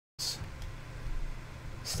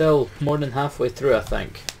Still more than halfway through, I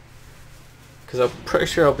think. Because I'm pretty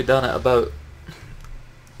sure I'll be done at about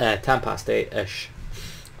 8:10-ish.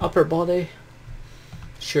 Upper body.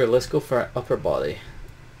 Sure, let's go for upper body.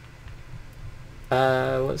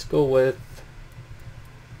 Let's go with...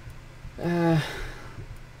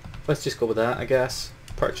 let's just go with that, I guess.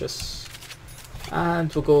 Purchase.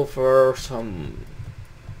 And we'll go for some...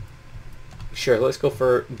 Sure, let's go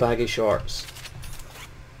for baggy shorts.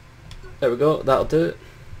 There we go, that'll do it.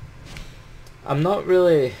 I'm not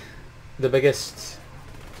really the biggest...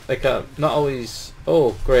 Like, not always...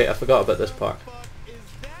 Oh, great, I forgot about this part.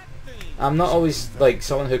 I'm not always, like,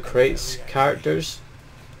 someone who creates characters.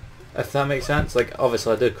 If that makes sense. Like,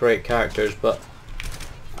 obviously I do create characters, but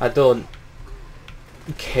I don't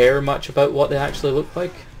care much about what they actually look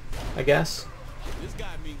like, I guess.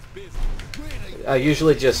 I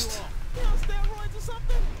usually just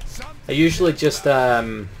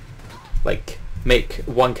like make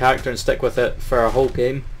one character and stick with it for a whole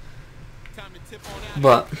game.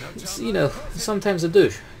 But you know, sometimes I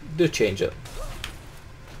do change it.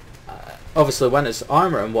 Obviously when it's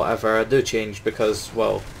armor and whatever, I do change because,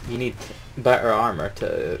 well, you need better armor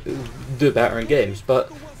to do better in games. But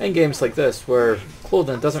in games like this where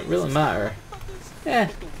clothing doesn't really matter,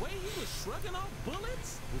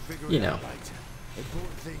 you know.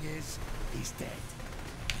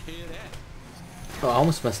 Oh, I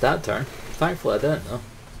almost missed that turn. Thankfully I didn't though.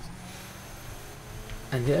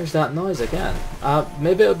 And there's that noise again.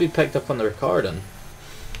 Maybe it'll be picked up on the recording.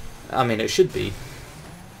 I mean, it should be.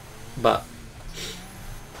 But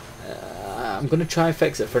I'm going to try and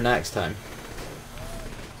fix it for next time.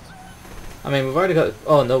 I mean, we've already got...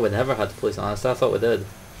 Oh no, we never had the police on us. I thought we did.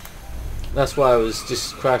 That's why I was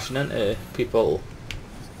just crashing into people.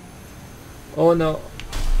 Oh no.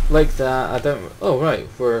 Like that. I don't... Oh right,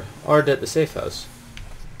 we're already at the safe house.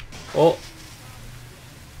 Oh.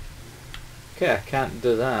 Okay, I can't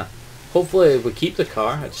do that. Hopefully we keep the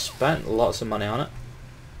car. I just spent lots of money on it.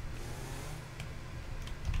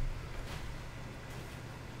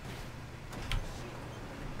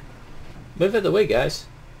 Move it away, guys.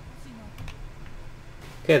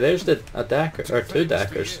 Okay, there's a Dakar, or two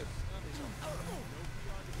Dakars.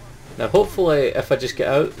 Now hopefully if I just get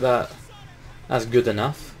out, that's good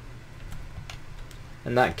enough.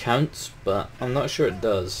 And that counts, but I'm not sure it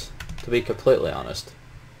does, to be completely honest.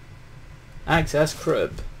 Access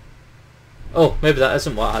crib. Oh, maybe that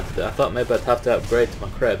isn't what I had to do. I thought maybe I'd have to upgrade to my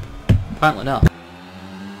crib. Apparently not.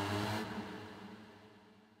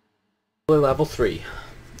 Level 3.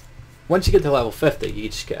 Once you get to level 50, you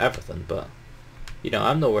just get everything, but you know,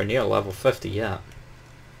 I'm nowhere near level 50 yet.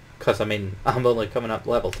 Because, I mean, I'm only coming up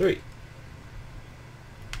level 3.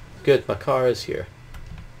 Good, my car is here.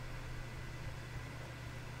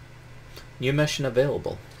 New mission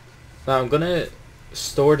available. Now, I'm going to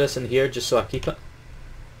store this in here just so I keep it.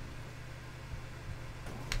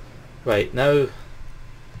 Right, now,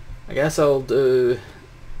 I guess I'll do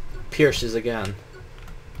Pierce's again.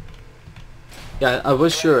 Yeah, I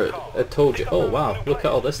was sure it told you. Oh wow, look at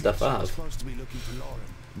all this stuff I have.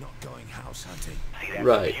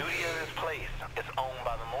 Right.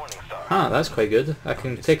 Ah, that's quite good. I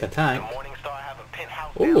can take a tank.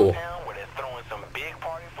 Oh.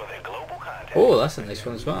 Oh, that's a nice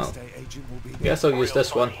one as well. I guess I'll use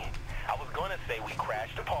this one.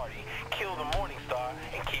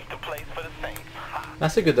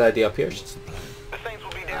 That's a good idea, Pierce.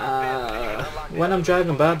 When I'm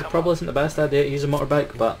driving bad, it probably isn't the best idea to use a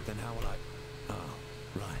motorbike, but...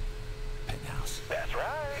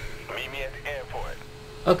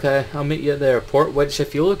 Okay, I'll meet you at the airport, which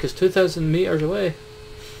if you look is 2,000 meters away.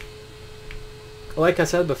 Like I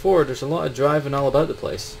said before, there's a lot of driving all about the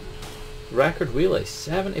place. Record wheelie,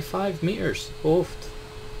 75 meters. Oofed.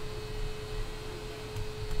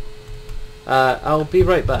 I'll be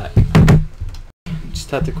right back. Just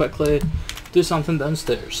had to quickly do something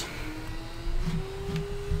downstairs.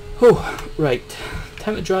 Oh, right.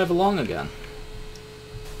 Time to drive along again.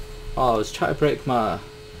 Oh, I was trying to break my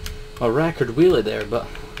record wheelie there, but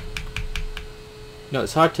you know,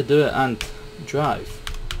 it's hard to do it and drive.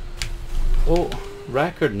 Oh,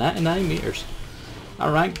 record 99 meters.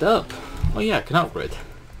 I ranked up. Oh yeah, I can upgrade.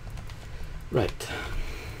 Right.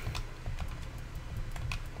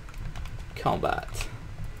 Combat.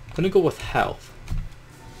 I'm gonna go with health.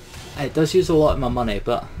 It does use a lot of my money,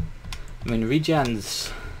 but I mean,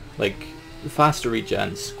 regens, like faster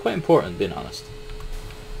regens, quite important, being honest.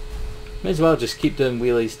 May as well just keep doing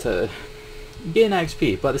wheelies to gain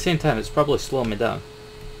XP, but at the same time it's probably slowing me down.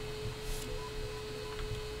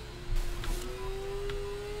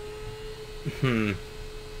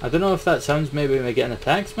 I don't know if that sounds maybe me getting a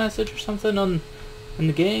text message or something on in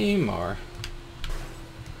the game, or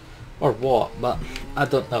what, but I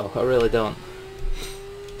don't know, I really don't.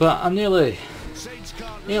 But I'm nearly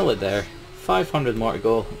there. 500 more to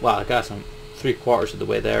go. Well, I guess I'm 3/4 of the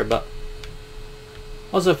way there, but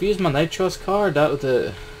also if I used my Nitros card, that would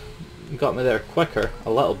have got me there quicker, a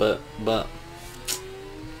little bit, but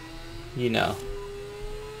you know.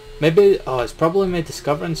 Maybe, oh, it's probably me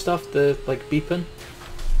discovering stuff, the like beeping.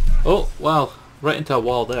 Oh, wow, right into a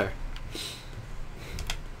wall there.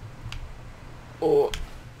 Oh,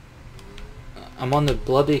 I'm on the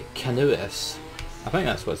bloody canoeist. I think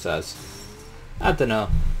that's what it says. I don't know.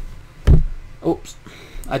 Oops,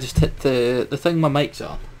 I just hit the thing my mic's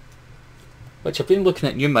on. Which I've been looking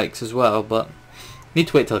at new mics as well, but need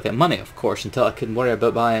to wait till I get money, of course, until I can worry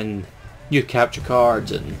about buying new capture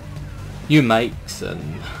cards and new mics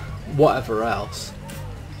and whatever else.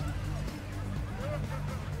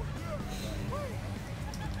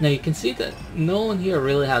 Now you can see that no one here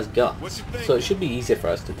really has guns, so it should be easy for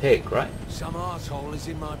us to take, right? Some arsehole is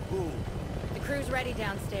in my pool. The crew's ready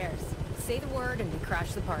downstairs. Say the word and we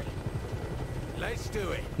crash the party. Let's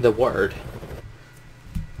do it. The word.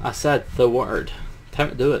 I said the word. Time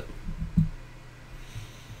to do it.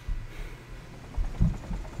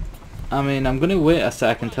 I mean, I'm gonna wait a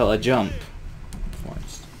second till I jump.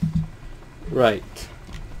 Right.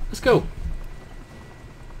 Let's go.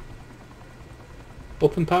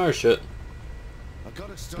 Open parachute.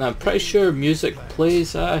 Now I'm pretty sure music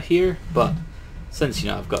plays here, but since, you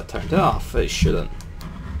know, I've got it turned off, it shouldn't.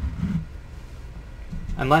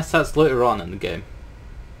 Unless that's later on in the game.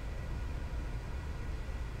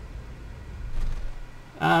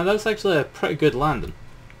 That's actually a pretty good landing.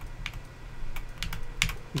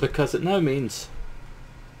 Because it now means...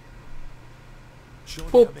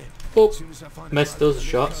 Boop, boop. Missed those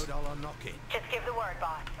shots. Just give the word,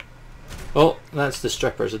 boss. Oh, that's the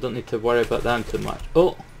strippers. I don't need to worry about them too much.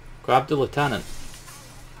 Oh, grab the lieutenant.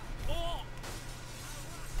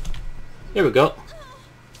 Here we go.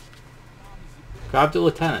 Grab the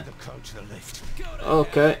lieutenant.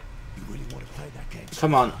 Okay.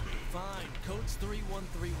 Come on.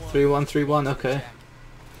 3131, okay.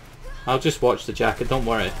 I'll just watch the jacket, don't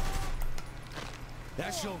worry.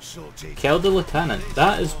 Kill the lieutenant.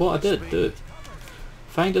 That is what I did, dude.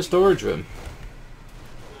 Find a storage room.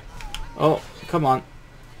 Oh, come on.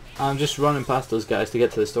 I'm just running past those guys to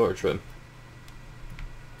get to the storage room.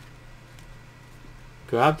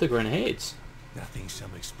 Grab the grenades. Nothing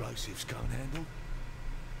some explosives can't handle.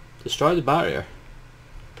 Destroy the barrier.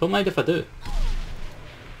 Don't mind if I do.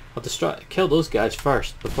 I'll kill those guys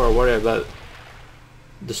first before I worry about...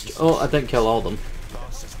 Oh, I didn't kill all of them.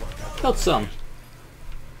 Killed some.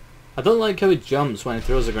 I don't like how he jumps when he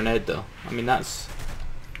throws a grenade though. I mean, that's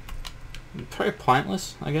pretty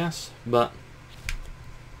pointless, I guess, but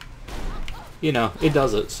you know, he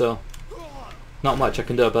does it, so not much I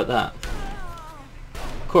can do about that.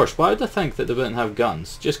 Of course, why would I think that they wouldn't have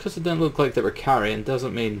guns? Just because they didn't look like they were carrying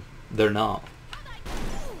doesn't mean they're not.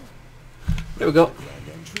 Here we go.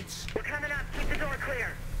 We're coming up. Keep the door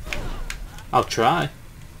clear. I'll try.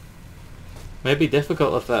 Maybe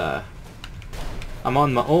difficult if I'm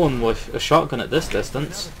on my own with a shotgun at this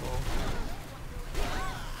distance.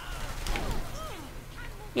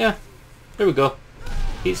 Yeah, here we go.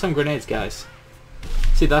 Eat some grenades, guys.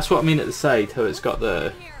 See, that's what I mean at the side, how it's got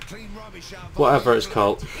the... whatever it's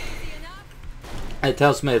called. It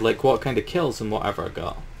tells me like what kind of kills and whatever I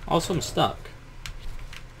got. Also, I'm stuck.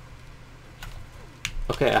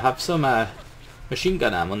 Okay, I have some machine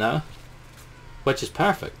gun ammo now, which is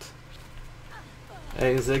perfect. It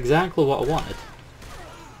is exactly what I wanted.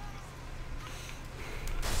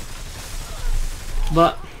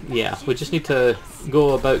 But yeah, we just need to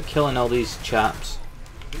go about killing all these chaps.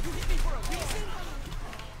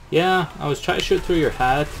 Yeah, I was trying to shoot through your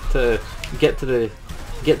head to get to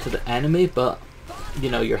the enemy, but you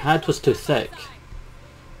know, your head was too thick.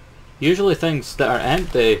 Usually things that are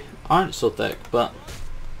empty aren't so thick, but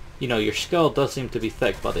you know, your skull does seem to be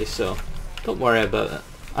thick, buddy, so don't worry about it.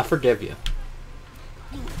 I forgive you.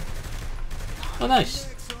 Oh nice.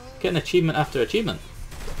 Getting achievement after achievement.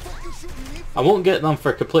 I won't get them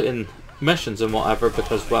for completing missions and whatever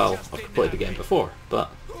because, well, I've completed the game before,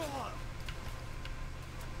 but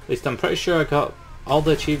at least I'm pretty sure I got all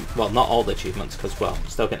the achievements, well, not all the achievements because, well, I'm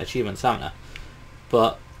still getting achievements, haven't I?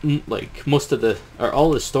 But like most of the, or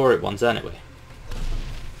all the story ones anyway.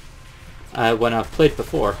 When I've played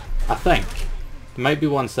before, I think there might be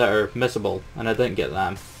ones that are missable and I didn't get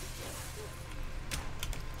them.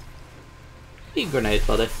 Eat grenade,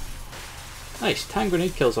 buddy. Nice, 10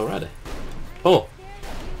 grenade kills already. Oh,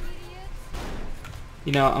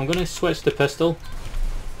 you know, I'm gonna switch the pistol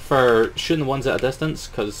prefer shooting the ones at a distance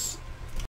because